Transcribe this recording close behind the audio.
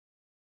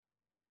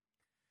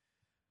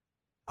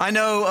I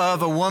know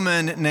of a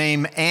woman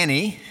named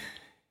Annie.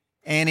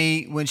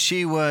 Annie, when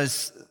she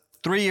was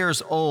 3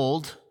 years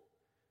old,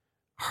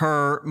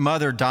 her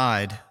mother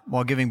died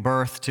while giving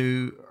birth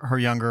to her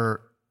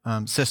younger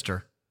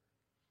sister.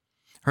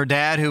 Her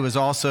dad, who was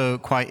also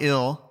quite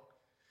ill,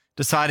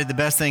 decided the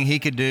best thing he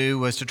could do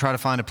was to try to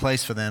find a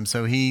place for them.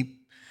 So he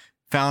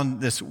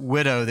found this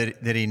widow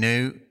that he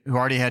knew who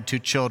already had 2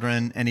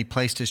 children, and he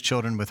placed his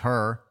children with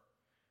her.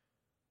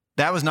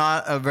 That was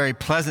not a very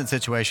pleasant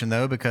situation,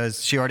 though,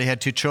 because she already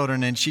had 2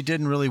 children, and she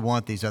didn't really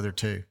want these other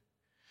 2.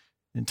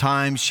 In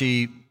time,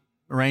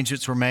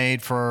 arrangements were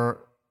made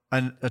for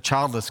a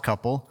childless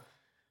couple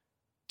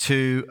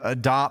to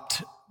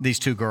adopt these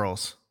 2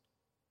 girls.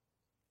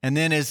 And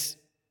then as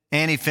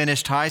Annie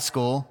finished high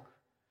school,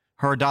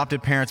 her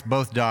adopted parents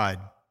both died,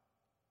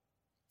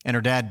 and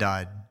her dad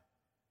died.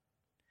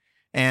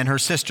 And her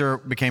sister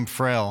became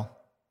frail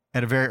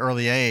at a very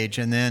early age,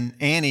 and then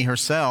Annie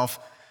herself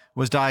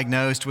was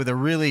diagnosed with a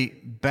really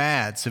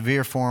bad,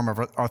 severe form of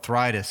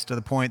arthritis to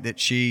the point that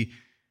she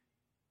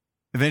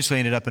eventually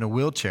ended up in a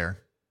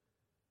wheelchair.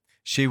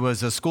 She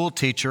was a school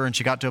teacher, and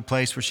she got to a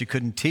place where she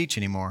couldn't teach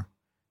anymore,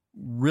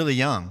 really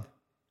young.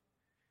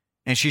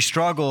 And she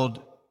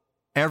struggled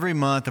every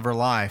month of her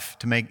life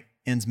to make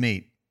ends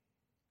meet.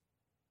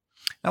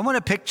 I want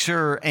to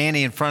picture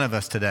Annie in front of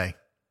us today.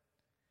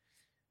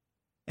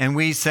 And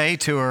we say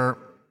to her,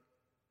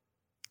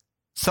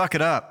 suck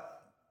it up.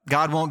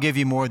 God won't give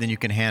you more than you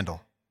can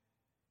handle.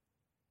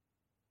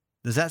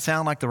 Does that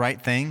sound like the right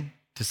thing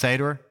to say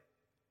to her?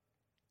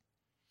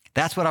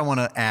 That's what I want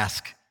to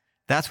ask.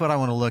 That's what I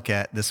want to look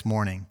at this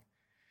morning.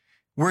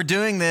 We're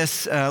doing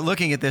this,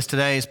 looking at this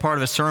today as part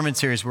of a sermon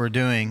series we're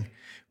doing,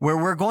 where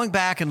we're going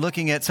back and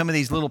looking at some of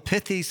these little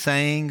pithy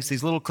sayings,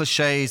 these little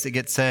cliches that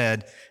get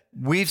said.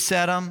 We've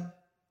said them.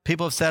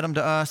 People have said them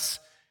to us.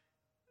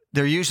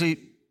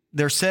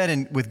 They're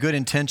said with good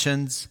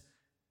intentions,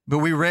 but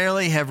we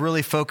rarely have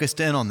really focused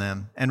in on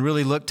them and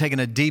really taken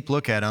a deep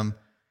look at them.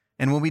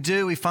 And when we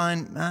do, we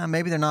find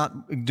maybe they're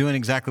not doing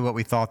exactly what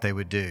we thought they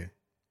would do.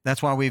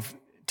 That's why we've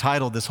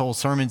titled this whole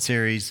sermon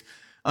series,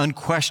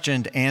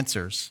 Unquestioned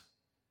Answers.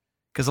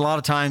 Because a lot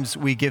of times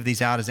we give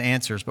these out as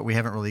answers, but we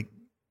haven't really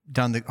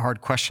done the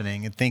hard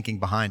questioning and thinking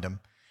behind them.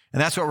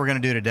 And that's what we're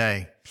going to do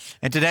today.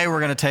 And today we're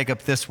going to take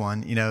up this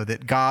one,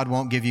 that God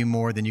won't give you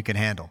more than you can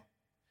handle.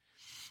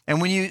 And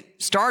when you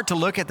start to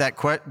look at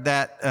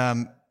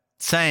that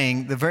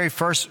saying, the very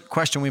first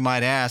question we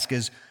might ask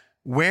is,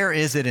 where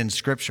is it in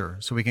Scripture?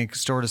 So we can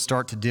sort of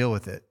start to deal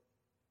with it.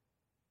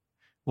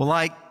 Well,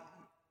 like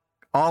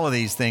all of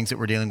these things that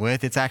we're dealing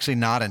with, it's actually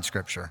not in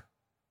Scripture.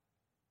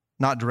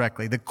 Not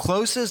directly. The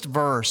closest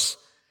verse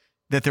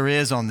that there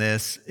is on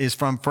this is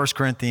from 1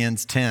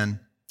 Corinthians 10.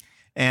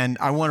 And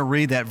I want to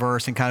read that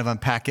verse and kind of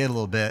unpack it a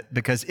little bit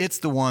because it's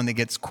the one that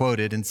gets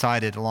quoted and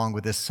cited along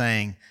with this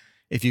saying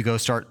if you go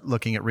start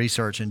looking at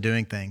research and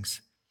doing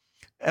things.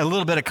 A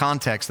little bit of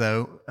context,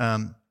 though.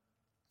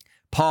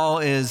 Paul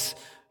is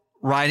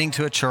writing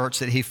to a church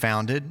that he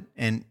founded,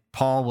 and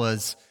Paul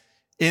was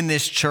in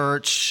this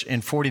church in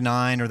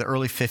 49 or the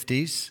early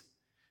 50s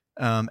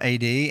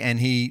AD, and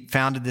he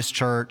founded this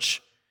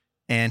church,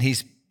 and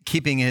he's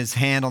keeping his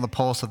hand on the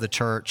pulse of the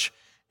church.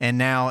 And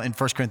now in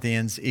 1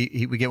 Corinthians,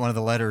 we get one of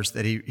the letters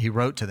that he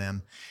wrote to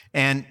them.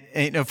 And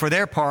for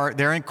their part,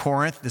 they're in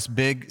Corinth, this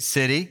big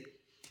city.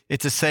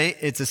 It's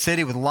a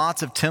city with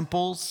lots of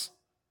temples,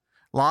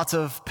 lots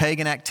of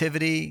pagan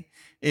activity.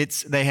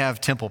 They have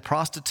temple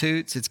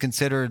prostitutes. It's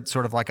considered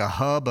sort of like a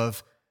hub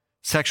of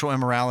sexual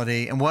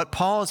immorality. And what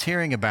Paul is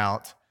hearing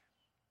about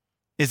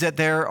is that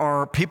there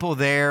are people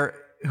there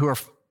who are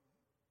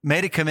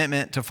made a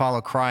commitment to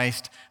follow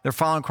Christ. They're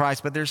following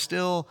Christ, but they're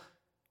still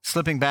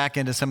slipping back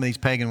into some of these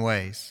pagan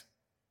ways.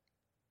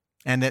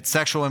 And that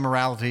sexual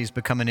immorality has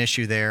become an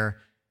issue there.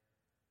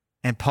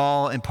 And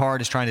Paul, in part,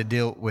 is trying to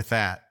deal with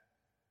that.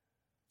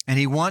 And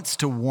he wants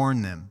to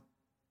warn them.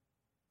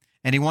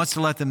 And he wants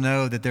to let them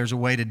know that there's a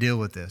way to deal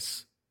with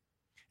this.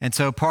 And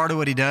so part of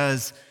what he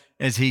does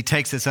as he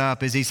takes this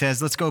up is he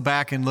says, let's go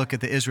back and look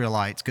at the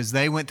Israelites, because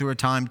they went through a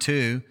time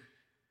too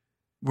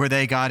where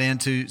they got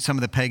into some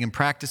of the pagan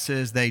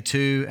practices. They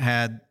too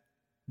had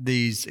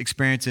these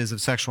experiences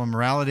of sexual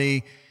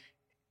immorality,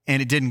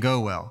 and it didn't go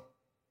well.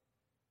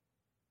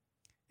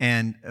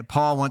 And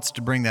Paul wants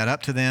to bring that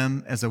up to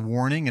them as a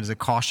warning and as a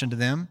caution to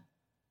them.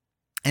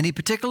 And he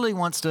particularly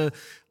wants to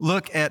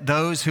look at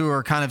those who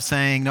are kind of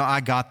saying, no,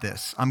 I got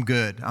this. I'm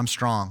good. I'm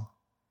strong.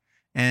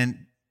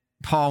 And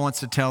Paul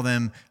wants to tell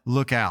them,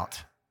 look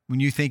out. When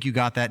you think you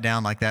got that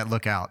down like that,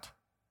 look out.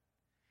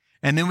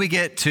 And then we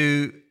get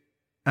to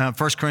 1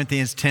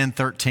 Corinthians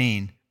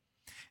 10:13.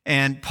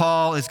 And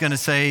Paul is going to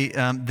say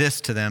this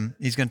to them.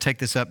 He's going to take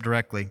this up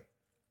directly.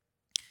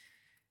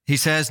 He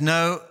says,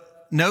 no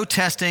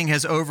testing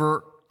has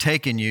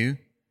overtaken you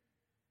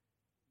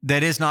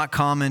that is not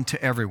common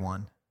to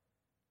everyone.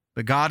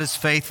 But God is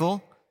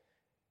faithful.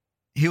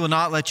 He will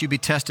not let you be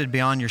tested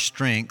beyond your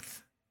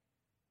strength.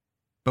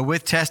 But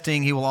with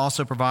testing, he will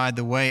also provide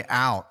the way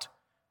out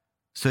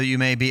so that you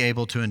may be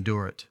able to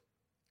endure it.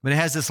 But it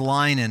has this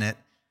line in it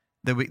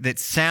that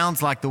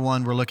sounds like the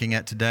one we're looking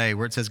at today,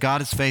 where it says,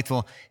 God is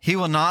faithful. He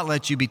will not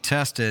let you be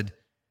tested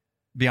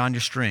beyond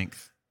your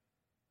strength.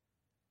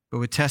 But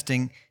with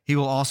testing, he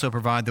will also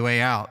provide the way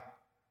out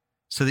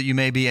so that you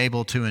may be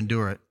able to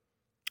endure it.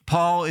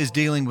 Paul is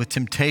dealing with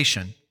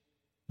temptation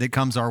that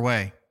comes our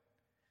way.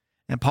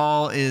 And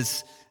Paul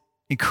is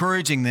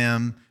encouraging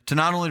them to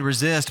not only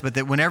resist, but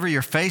that whenever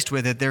you're faced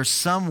with it, there's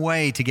some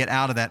way to get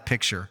out of that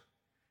picture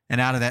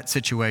and out of that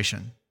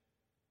situation.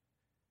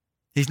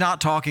 He's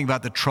not talking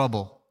about the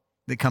trouble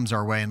that comes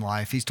our way in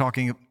life. He's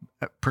talking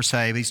per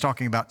se, but he's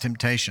talking about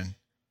temptation.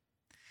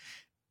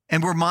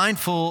 And we're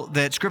mindful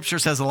that Scripture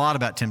says a lot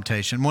about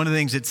temptation. One of the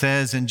things it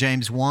says in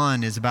James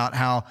 1 is about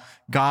how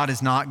God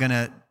is not going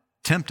to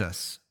tempt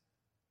us.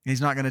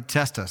 He's not going to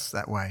test us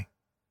that way.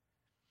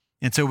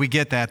 And so we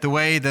get that. The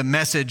way the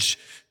Message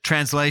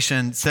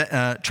translation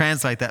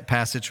translate that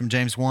passage from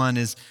James 1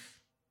 is,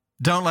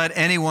 don't let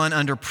anyone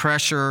under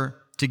pressure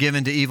to give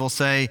in to evil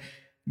say,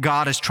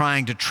 God is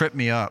trying to trip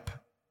me up.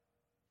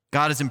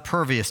 God is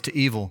impervious to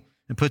evil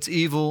and puts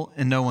evil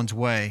in no one's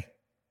way.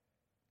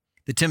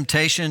 The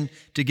temptation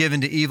to give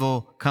in to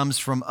evil comes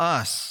from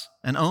us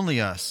and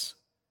only us.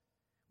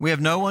 We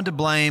have no one to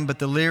blame but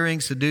the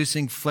leering,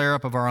 seducing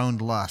flare-up of our own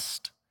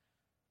lust.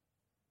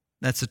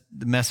 That's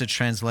the Message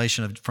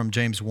translation from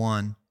James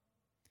 1.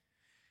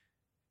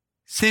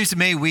 Seems to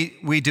me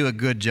we do a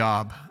good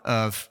job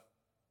of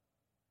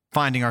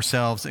finding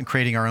ourselves and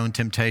creating our own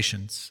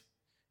temptations.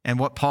 And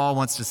what Paul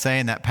wants to say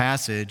in that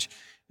passage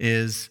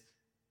is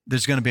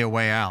there's going to be a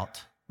way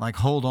out. Like,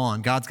 hold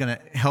on. God's going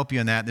to help you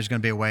in that. There's going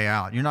to be a way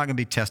out. You're not going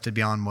to be tested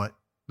beyond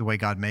the way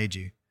God made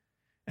you.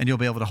 And you'll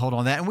be able to hold on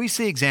to that. And we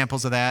see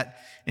examples of that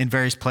in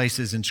various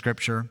places in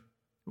Scripture.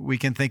 We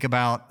can think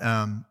about,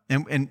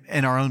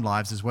 in our own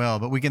lives as well,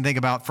 but we can think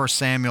about 1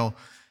 Samuel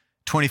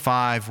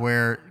 25,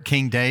 where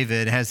King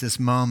David has this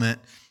moment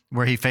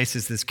where he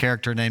faces this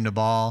character named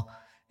Nabal,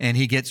 and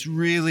he gets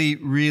really,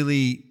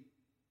 really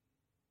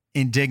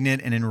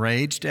indignant and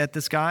enraged at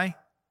this guy.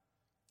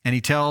 And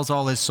he tells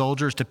all his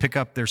soldiers to pick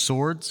up their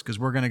swords because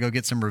we're going to go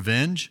get some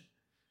revenge.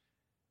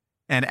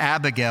 And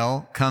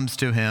Abigail comes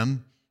to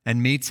him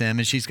and meets him,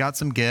 and she's got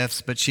some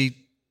gifts, but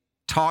she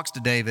talks to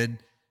David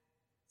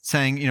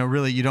saying,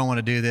 really, you don't want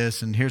to do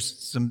this, and here's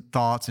some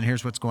thoughts, and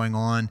here's what's going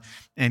on.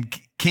 And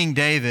King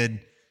David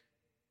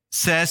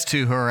says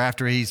to her,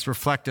 after he's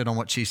reflected on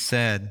what she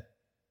said,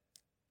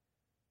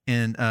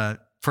 in 1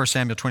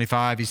 Samuel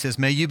 25, he says,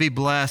 may you be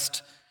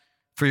blessed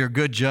for your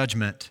good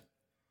judgment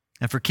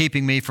and for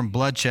keeping me from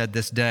bloodshed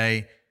this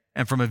day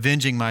and from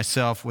avenging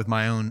myself with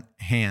my own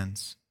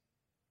hands.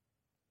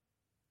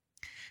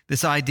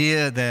 This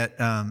idea that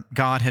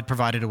God had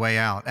provided a way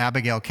out.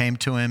 Abigail came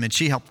to him and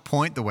she helped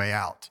point the way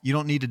out. You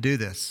don't need to do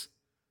this,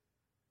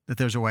 that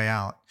there's a way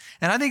out.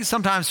 And I think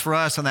sometimes for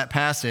us on that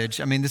passage,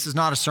 this is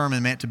not a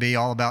sermon meant to be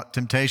all about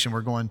temptation.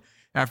 We're going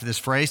after this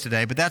phrase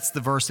today, but that's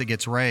the verse that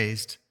gets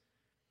raised.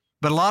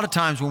 But a lot of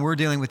times when we're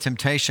dealing with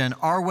temptation,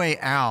 our way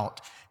out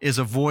is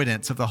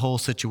avoidance of the whole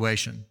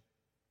situation.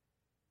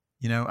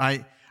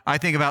 I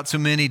think about so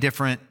many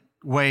different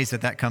ways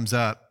that comes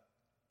up.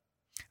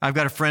 I've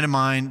got a friend of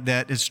mine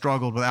that has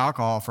struggled with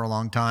alcohol for a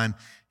long time.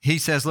 He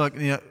says, look,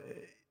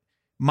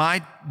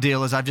 my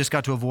deal is I've just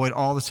got to avoid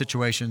all the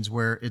situations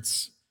where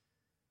it's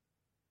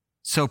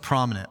so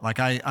prominent. Like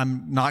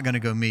I'm not going to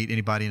go meet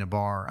anybody in a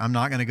bar. I'm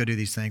not going to go do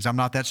these things. I'm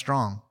not that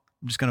strong.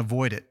 I'm just going to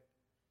avoid it.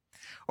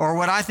 Or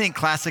what I think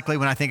classically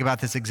when I think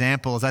about this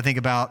example is I think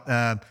about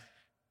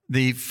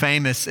the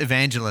famous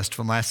evangelist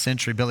from last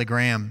century, Billy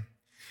Graham.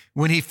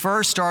 When he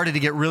first started to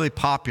get really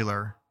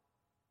popular,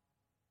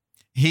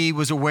 he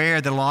was aware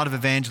that a lot of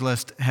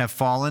evangelists have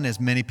fallen, as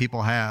many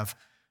people have,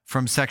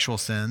 from sexual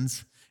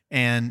sins.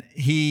 And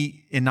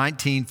he, in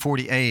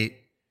 1948,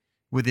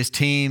 with his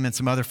team and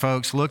some other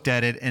folks, looked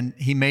at it and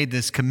he made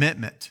this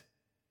commitment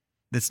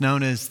that's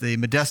known as the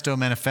Modesto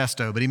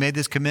Manifesto. But he made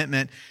this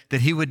commitment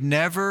that he would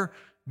never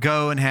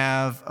go and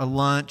have a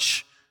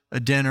lunch, a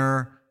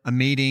dinner, a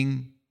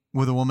meeting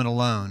with a woman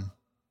alone,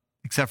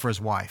 except for his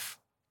wife.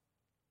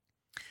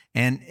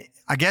 And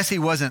I guess he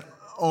wasn't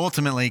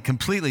ultimately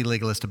completely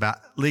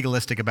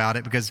legalistic about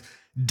it, because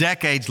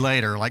decades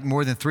later, like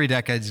more than 3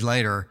 decades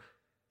later,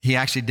 he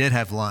actually did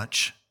have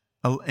lunch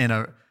in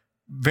a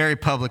very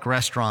public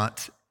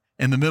restaurant,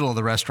 in the middle of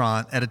the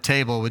restaurant, at a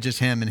table with just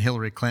him and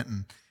Hillary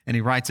Clinton. And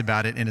he writes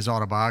about it in his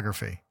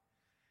autobiography.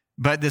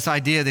 But this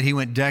idea that he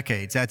went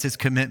decades, that's his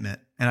commitment.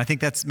 And I think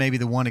that's maybe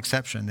the one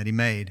exception that he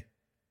made.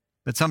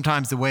 But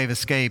sometimes the way of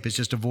escape is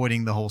just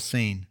avoiding the whole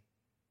scene.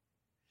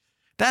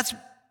 That's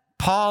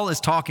Paul is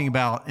talking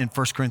about in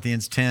 1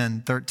 Corinthians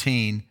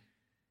 10:13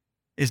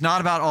 is not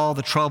about all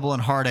the trouble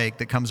and heartache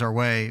that comes our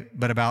way,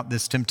 but about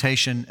this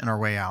temptation and our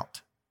way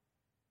out.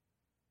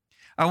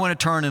 I want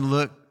to turn and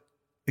look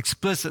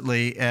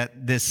explicitly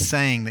at this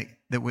saying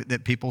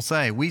that people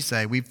say. We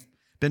say, we've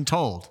been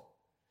told,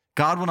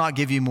 God will not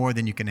give you more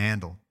than you can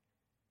handle.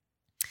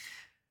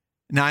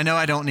 Now, I know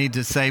I don't need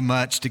to say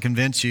much to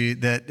convince you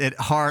that at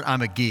heart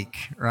I'm a geek,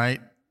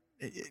 right?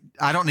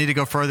 I don't need to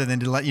go further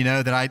than to let you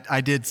know that I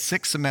did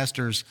 6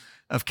 semesters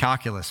of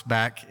calculus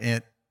back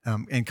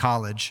in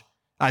college.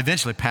 I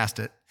eventually passed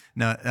it.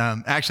 No,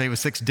 actually, it was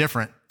six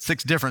different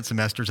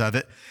semesters of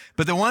it.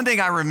 But the one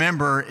thing I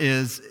remember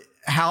is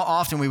how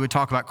often we would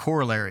talk about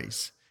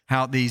corollaries,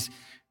 how these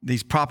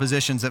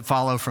propositions that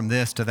follow from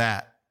this to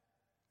that.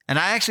 And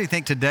I actually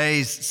think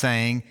today's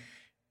saying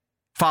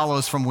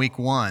follows from week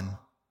one.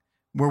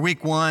 Where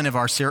week one of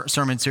our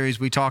sermon series,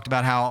 we talked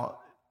about how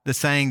the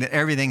saying that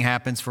everything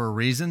happens for a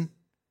reason.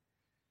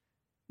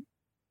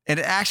 And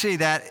actually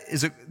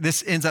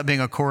this ends up being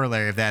a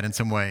corollary of that in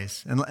some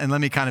ways. And let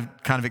me kind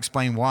of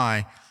explain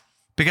why.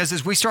 Because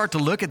as we start to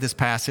look at this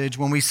passage,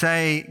 when we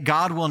say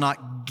God will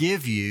not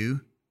give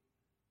you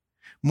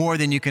more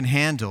than you can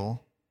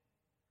handle,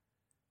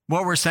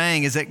 what we're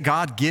saying is that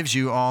God gives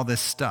you all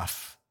this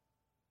stuff.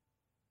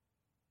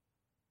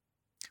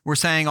 We're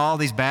saying all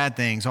these bad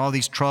things, all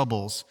these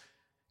troubles,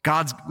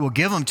 God will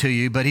give them to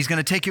you, but he's going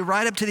to take you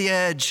right up to the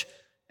edge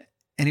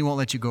and he won't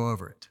let you go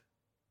over it.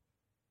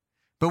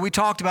 But we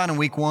talked about in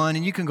week one,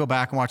 and you can go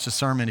back and watch the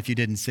sermon if you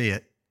didn't see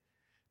it,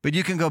 but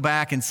you can go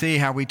back and see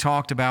how we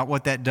talked about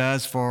what that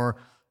does for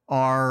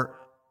our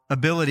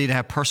ability to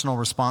have personal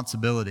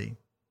responsibility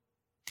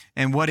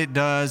and what it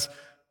does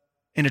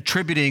in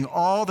attributing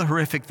all the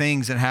horrific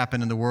things that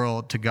happen in the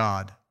world to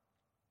God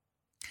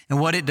and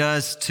what it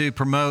does to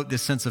promote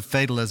this sense of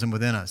fatalism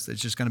within us.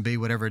 It's just going to be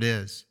whatever it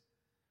is.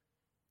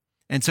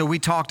 And so we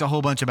talked a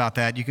whole bunch about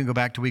that. You can go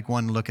back to week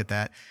one and look at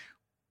that.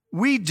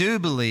 We do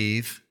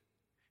believe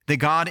that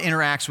God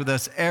interacts with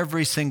us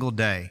every single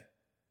day,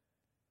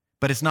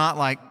 but it's not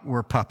like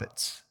we're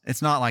puppets.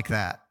 It's not like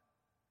that.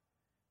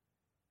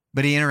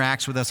 But he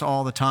interacts with us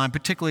all the time,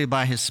 particularly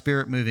by his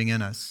Spirit moving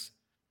in us.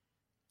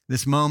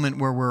 This moment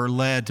where we're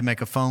led to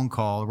make a phone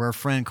call, or where a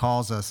friend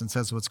calls us and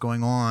says what's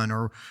going on,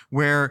 or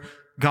where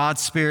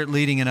God's Spirit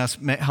leading in us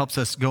helps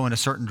us go in a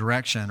certain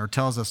direction or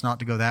tells us not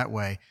to go that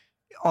way.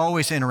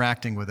 Always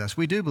interacting with us.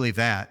 We do believe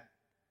that.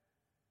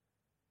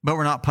 But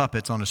we're not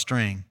puppets on a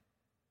string.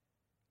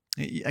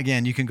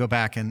 Again, you can go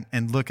back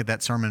and look at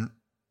that sermon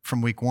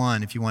from week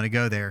one if you want to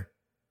go there.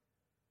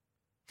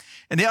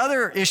 And the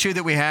other issue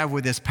that we have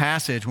with this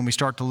passage when we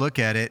start to look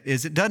at it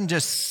is it doesn't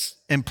just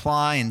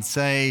imply and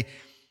say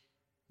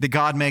that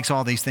God makes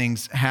all these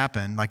things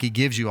happen, like he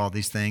gives you all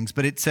these things,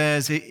 but it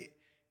says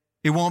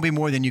it won't be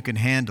more than you can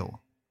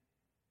handle.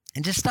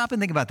 And just stop and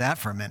think about that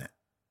for a minute.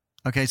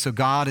 Okay, so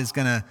God is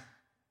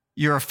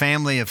you're a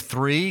family of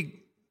three.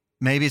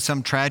 Maybe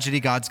some tragedy,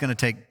 God's going to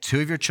take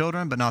two of your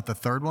children, but not the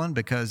third one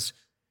because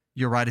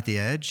you're right at the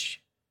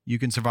edge. You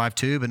can survive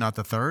two, but not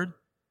the third.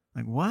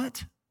 Like,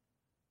 what?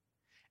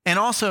 And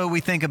also, we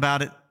think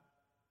about it.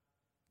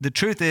 The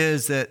truth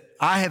is that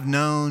I have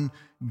known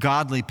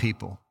godly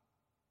people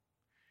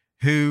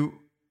who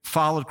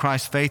followed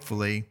Christ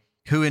faithfully,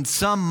 who in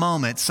some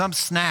moment, some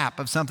snap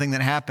of something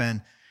that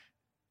happened,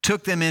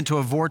 took them into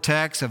a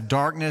vortex of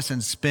darkness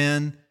and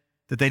spin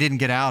that they didn't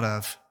get out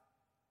of,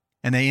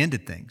 and they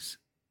ended things.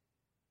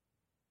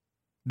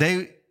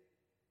 They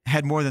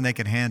had more than they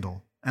could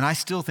handle, and I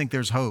still think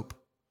there's hope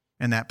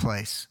in that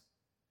place.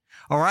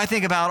 Or I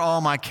think about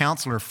all my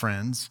counselor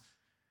friends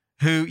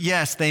who,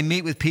 yes, they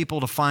meet with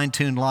people to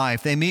fine-tune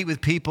life. They meet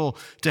with people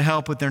to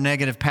help with their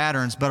negative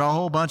patterns, but a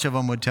whole bunch of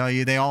them would tell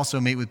you they also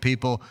meet with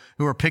people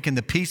who are picking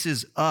the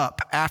pieces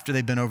up after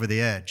they've been over the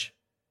edge,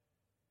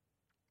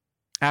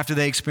 after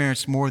they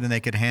experienced more than they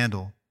could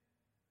handle,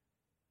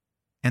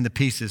 and the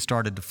pieces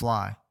started to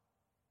fly.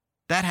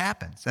 That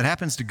happens. That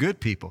happens to good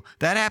people.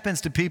 That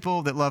happens to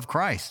people that love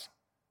Christ.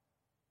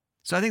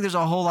 So I think there's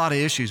a whole lot of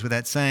issues with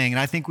that saying, and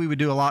I think we would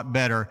do a lot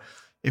better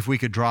if we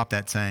could drop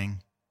that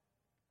saying.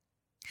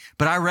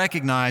 But I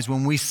recognize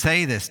when we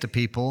say this to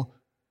people,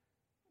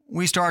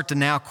 we start to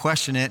now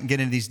question it and get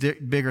into these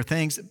bigger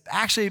things.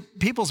 Actually,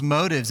 people's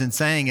motives in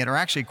saying it are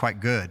actually quite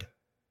good.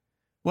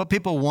 What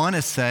people want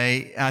to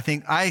say, I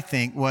think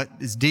what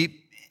is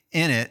deep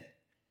in it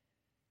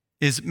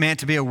is meant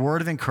to be a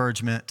word of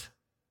encouragement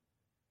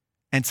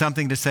and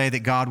something to say that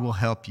God will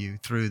help you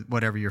through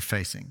whatever you're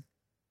facing.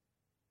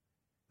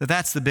 But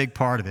that's the big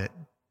part of it.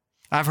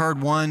 I've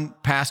heard one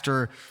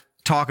pastor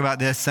talk about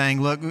this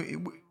saying, look,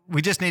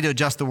 we just need to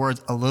adjust the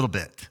words a little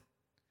bit.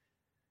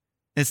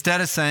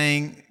 Instead of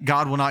saying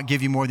God will not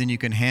give you more than you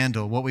can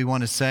handle, what we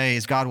want to say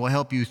is God will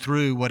help you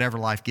through whatever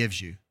life gives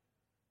you.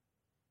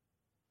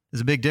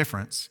 There's a big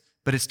difference,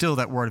 but it's still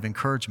that word of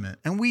encouragement.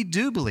 And we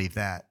do believe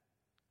that.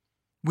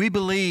 We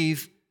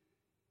believe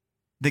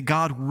that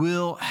God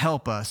will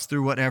help us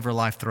through whatever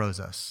life throws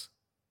us.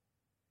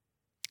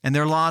 And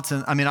there are lots,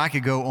 and I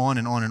could go on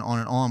and on and on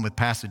and on with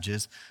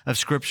passages of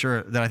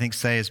Scripture that I think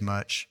say as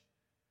much.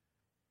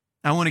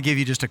 I want to give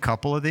you just a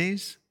couple of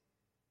these,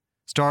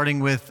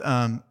 starting with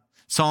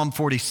Psalm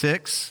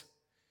 46.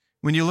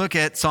 When you look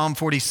at Psalm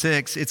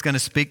 46, it's going to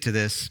speak to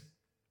this.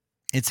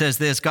 It says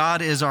this,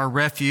 God is our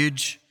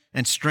refuge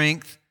and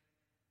strength,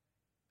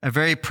 a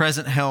very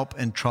present help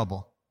in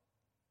trouble.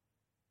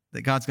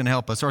 That God's going to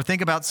help us. Or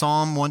think about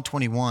Psalm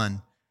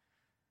 121.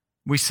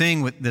 We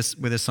sing with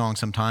this song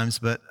sometimes,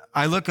 but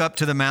I look up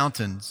to the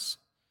mountains.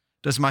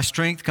 Does my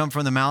strength come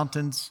from the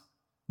mountains?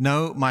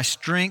 No, my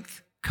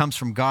strength comes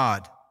from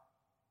God,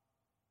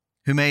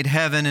 who made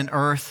heaven and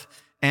earth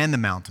and the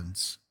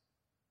mountains.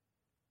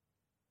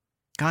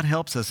 God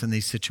helps us in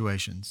these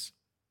situations.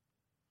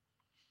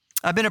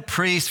 I've been a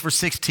priest for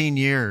 16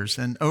 years,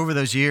 and over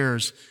those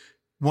years,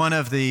 one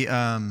of the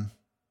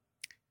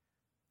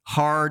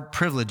hard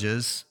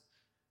privileges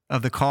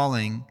of the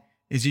calling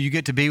is that you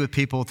get to be with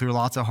people through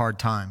lots of hard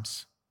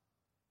times,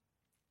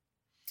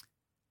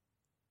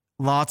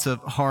 lots of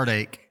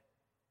heartache,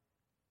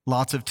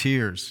 lots of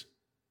tears.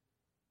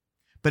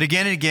 But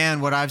again and again,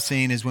 what I've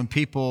seen is when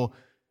people,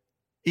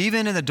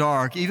 even in the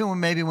dark, even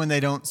when they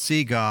don't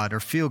see God or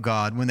feel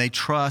God, when they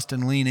trust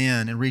and lean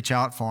in and reach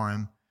out for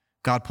Him,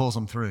 God pulls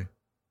them through.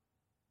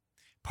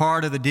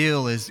 Part of the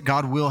deal is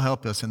God will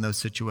help us in those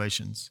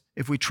situations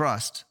if we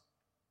trust.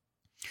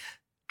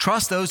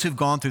 Trust those who've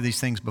gone through these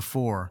things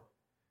before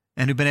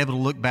and who've been able to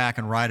look back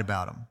and write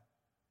about them.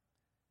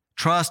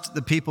 Trust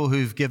the people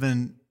who've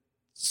given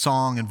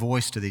song and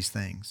voice to these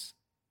things.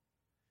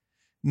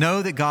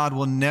 Know that God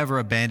will never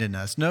abandon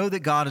us. Know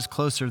that God is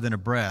closer than a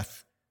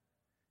breath,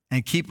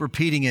 and keep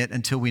repeating it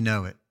until we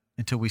know it,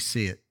 until we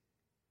see it.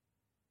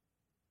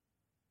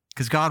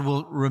 Because God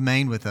will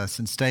remain with us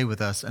and stay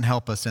with us and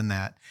help us in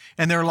that.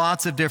 And there are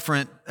lots of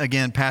different,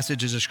 again,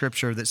 passages of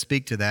Scripture that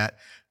speak to that.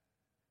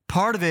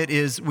 Part of it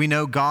is we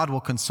know God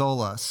will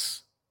console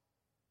us.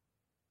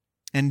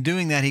 And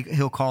doing that,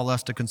 He'll call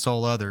us to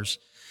console others.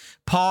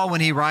 Paul,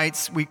 when he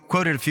writes, we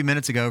quoted a few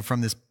minutes ago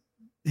from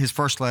his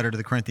first letter to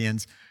the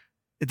Corinthians,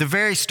 at the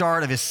very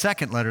start of his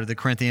second letter to the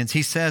Corinthians,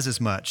 he says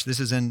as much. This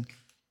is in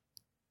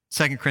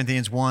 2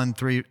 Corinthians 1,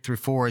 3 through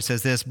 4. It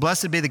says this,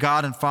 "Blessed be the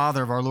God and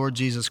Father of our Lord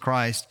Jesus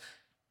Christ,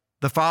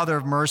 the Father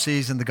of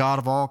mercies and the God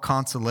of all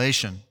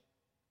consolation,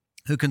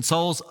 who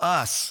consoles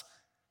us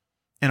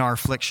in our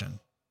affliction,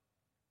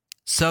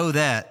 so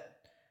that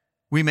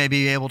we may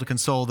be able to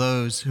console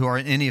those who are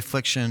in any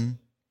affliction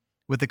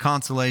with the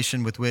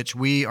consolation with which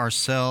we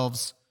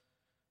ourselves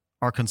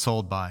are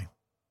consoled by."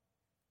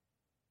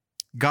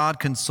 God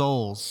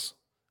consoles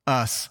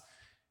us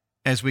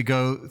as we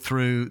go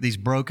through these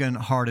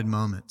broken-hearted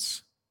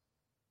moments.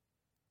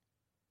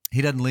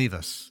 He doesn't leave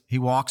us. He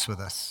walks with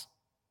us.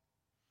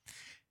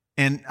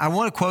 And I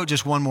want to quote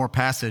just one more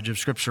passage of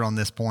Scripture on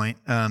this point.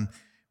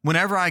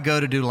 Whenever I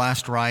go to do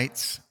last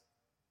rites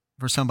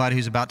for somebody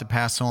who's about to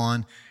pass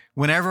on,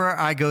 whenever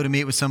I go to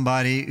meet with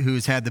somebody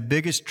who's had the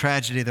biggest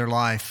tragedy of their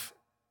life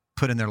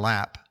put in their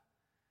lap,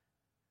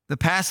 the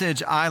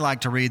passage I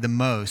like to read the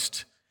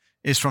most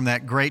is from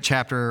that great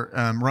chapter,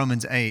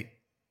 Romans 8,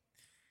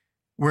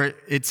 where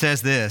it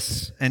says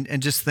this,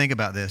 and just think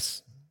about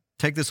this.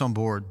 Take this on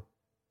board.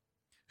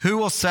 Who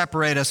will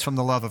separate us from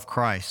the love of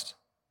Christ?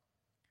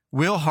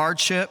 Will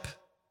hardship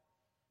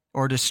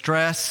or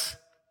distress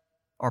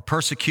or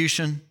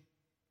persecution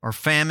or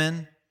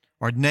famine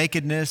or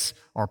nakedness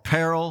or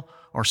peril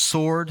or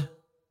sword?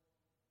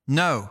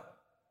 No.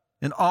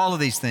 In all of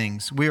these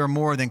things, we are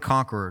more than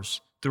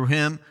conquerors through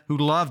Him who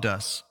loved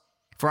us.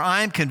 For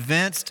I am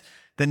convinced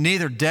that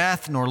neither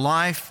death, nor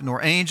life,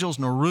 nor angels,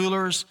 nor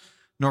rulers,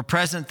 nor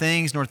present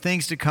things, nor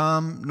things to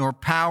come, nor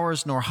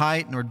powers, nor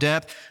height, nor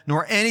depth,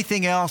 nor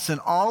anything else in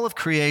all of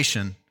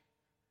creation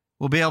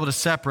will be able to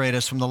separate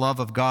us from the love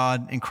of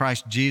God in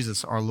Christ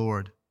Jesus our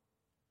Lord.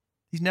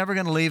 He's never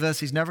going to leave us.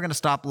 He's never going to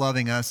stop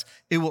loving us.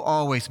 It will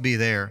always be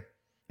there.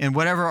 And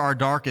whatever our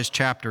darkest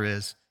chapter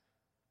is,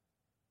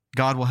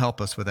 God will help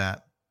us with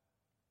that.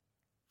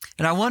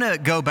 And I want to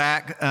go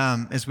back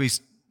as we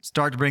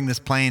start to bring this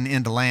plane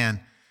into land,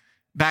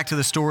 back to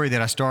the story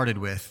that I started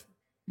with.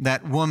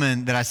 That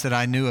woman that I said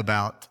I knew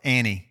about,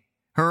 Annie.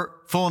 Her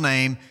full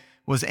name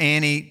was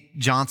Annie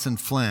Johnson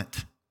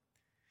Flint.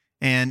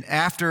 And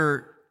at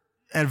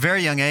a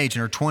very young age,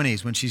 in her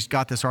 20s, when she's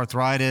got this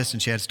arthritis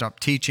and she had to stop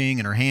teaching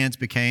and her hands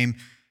became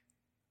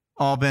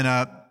all bent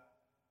up,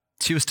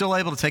 she was still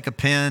able to take a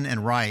pen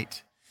and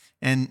write.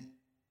 And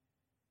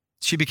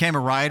she became a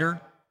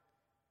writer.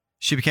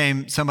 She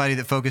became somebody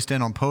that focused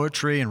in on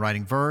poetry and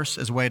writing verse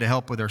as a way to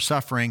help with her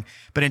suffering.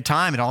 But in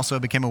time, it also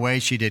became a way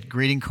she did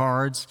greeting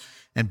cards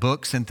and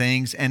books and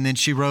things. And then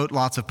she wrote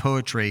lots of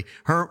poetry.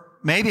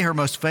 Maybe her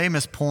most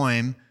famous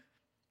poem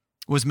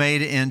was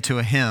made into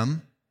a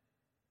hymn.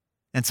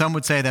 And some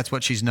would say that's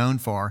what she's known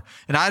for.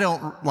 And I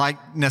don't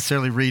like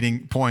necessarily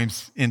reading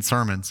poems in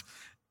sermons,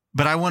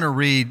 but I want to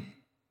read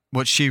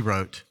what she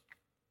wrote.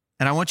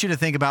 And I want you to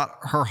think about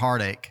her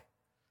heartache.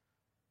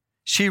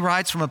 She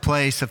writes from a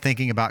place of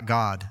thinking about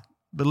God.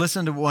 But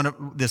listen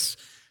to this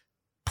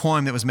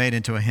poem that was made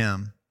into a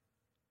hymn.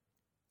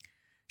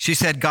 She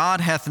said,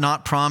 "God hath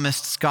not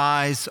promised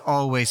skies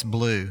always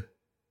blue,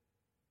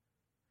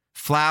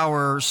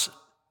 flowers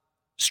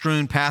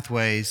strewn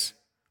pathways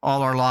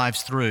all our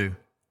lives through.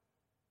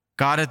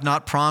 God hath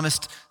not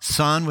promised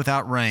sun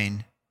without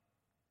rain,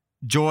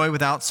 joy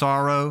without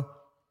sorrow,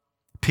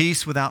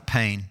 peace without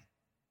pain.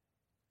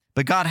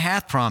 But God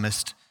hath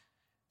promised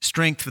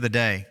strength for the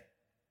day,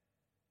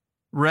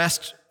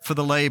 rest for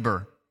the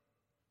labor,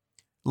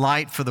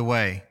 light for the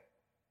way,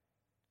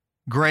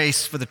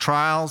 grace for the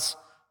trials,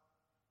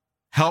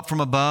 help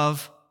from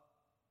above,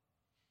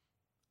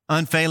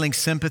 unfailing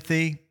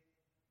sympathy,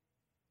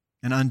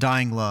 and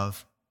undying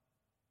love.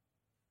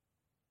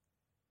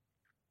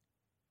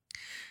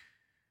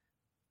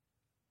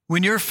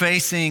 When you're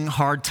facing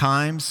hard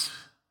times,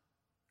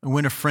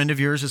 when a friend of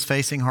yours is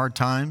facing hard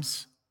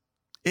times,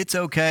 it's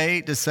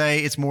okay to say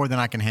it's more than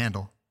I can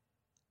handle.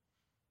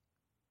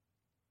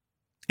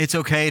 It's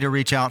okay to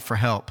reach out for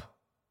help.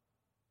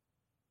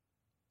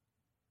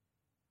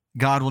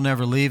 God will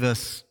never leave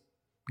us.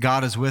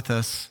 God is with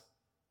us.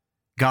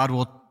 God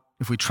will,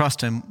 if we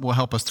trust Him, will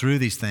help us through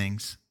these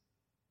things.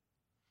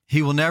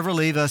 He will never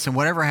leave us, and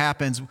whatever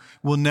happens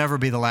will never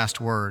be the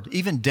last word.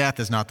 Even death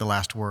is not the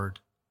last word.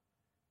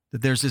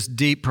 That there's this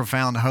deep,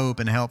 profound hope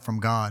and help from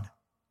God.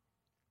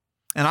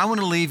 And I want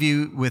to leave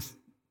you with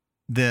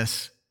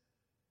this,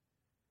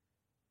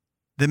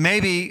 that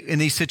maybe in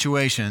these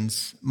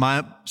situations,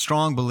 my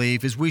strong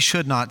belief is we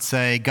should not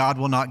say, God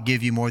will not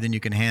give you more than you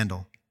can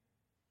handle.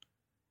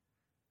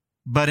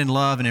 But in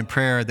love and in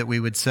prayer, that we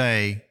would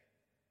say,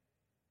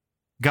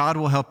 God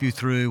will help you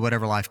through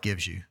whatever life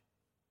gives you.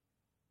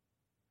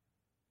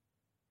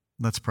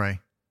 Let's pray.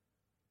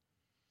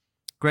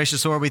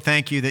 Gracious Lord, we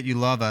thank you that you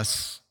love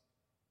us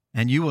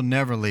and you will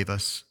never leave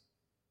us.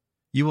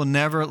 You will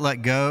never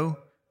let go.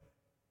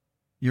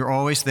 You're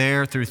always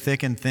there through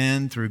thick and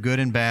thin, through good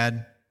and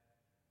bad.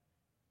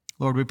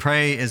 Lord, we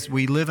pray as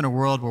we live in a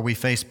world where we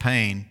face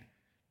pain,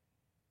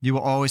 you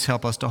will always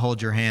help us to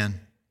hold your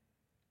hand,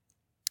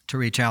 to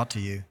reach out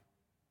to you,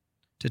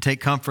 to take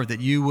comfort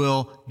that you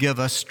will give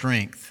us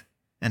strength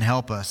and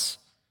help us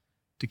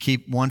to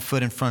keep one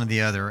foot in front of the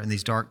other in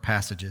these dark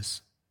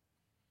passages.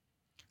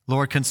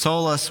 Lord,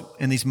 console us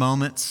in these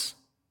moments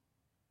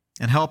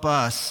and help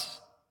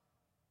us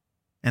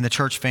and the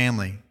church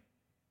family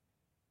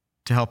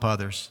to help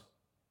others.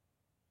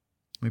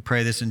 We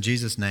pray this in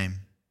Jesus' name.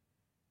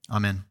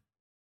 Amen.